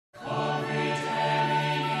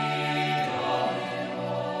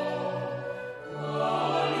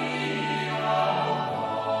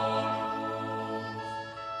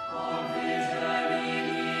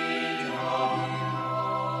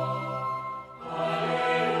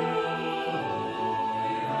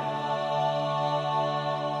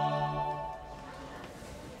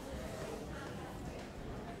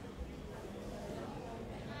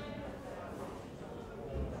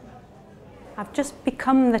I've just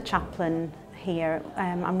become the chaplain here.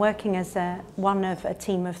 I'm working as one of a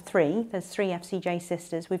team of three. There's 3 FCJ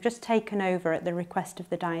sisters. We've just taken over, at the request of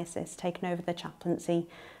the diocese, taken over the chaplaincy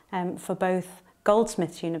for both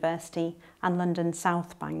Goldsmiths University and London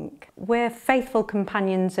South Bank. We're faithful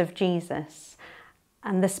companions of Jesus,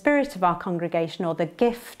 and the spirit of our congregation, or the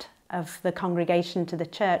gift of the congregation to the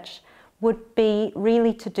church, would be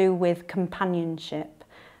really to do with companionship.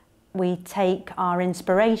 We take our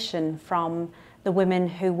inspiration from the women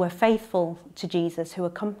who were faithful to Jesus, who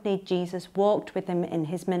accompanied Jesus, walked with him in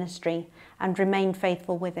his ministry and remained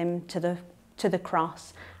faithful with him to the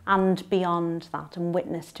cross and beyond that, and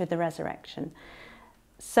witnessed to the resurrection.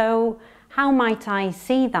 So how might I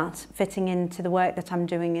see that fitting into the work that I'm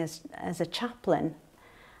doing as a chaplain?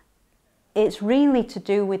 It's really to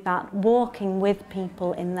do with that walking with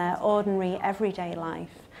people in their ordinary everyday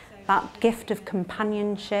life, that gift of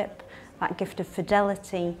companionship, that gift of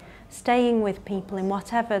fidelity, staying with people in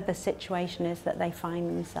whatever the situation is that they find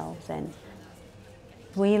themselves in.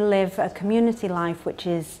 We live a community life which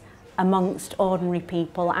is amongst ordinary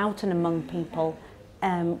people, out and among people.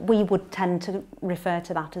 We would tend to refer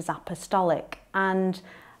to that as apostolic, and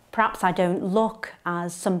perhaps I don't look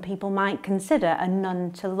as some people might consider a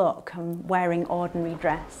nun to look. I'm wearing ordinary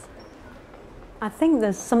dress. I think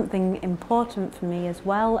there's something important for me as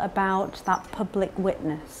well about that public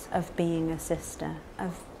witness of being a sister,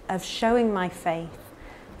 of showing my faith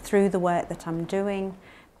through the work that I'm doing.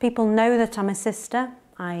 People know that I'm a sister.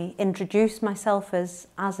 I introduce myself as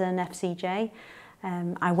an FCJ.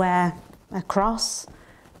 I wear a cross,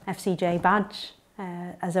 FCJ badge,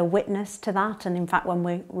 as a witness to that, and in fact when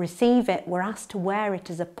we receive it, we're asked to wear it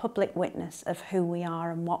as a public witness of who we are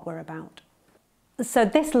and what we're about. So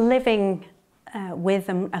this living with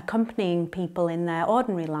and accompanying people in their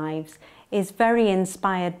ordinary lives is very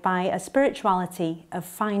inspired by a spirituality of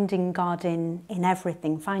finding God in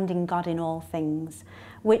everything, finding God in all things,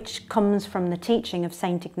 which comes from the teaching of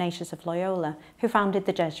St. Ignatius of Loyola, who founded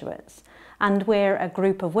the Jesuits. And we're a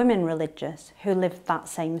group of women religious who live that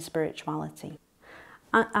same spirituality.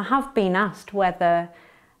 I have been asked whether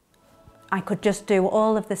I could just do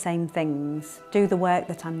all of the same things, do the work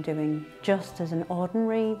that I'm doing, just as an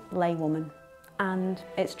ordinary laywoman. And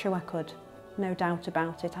it's true, I could, no doubt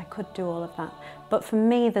about it. I could do all of that. But for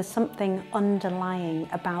me, there's something underlying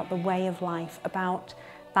about the way of life, about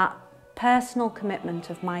that personal commitment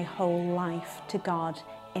of my whole life to God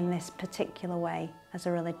in this particular way as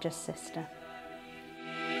a religious sister.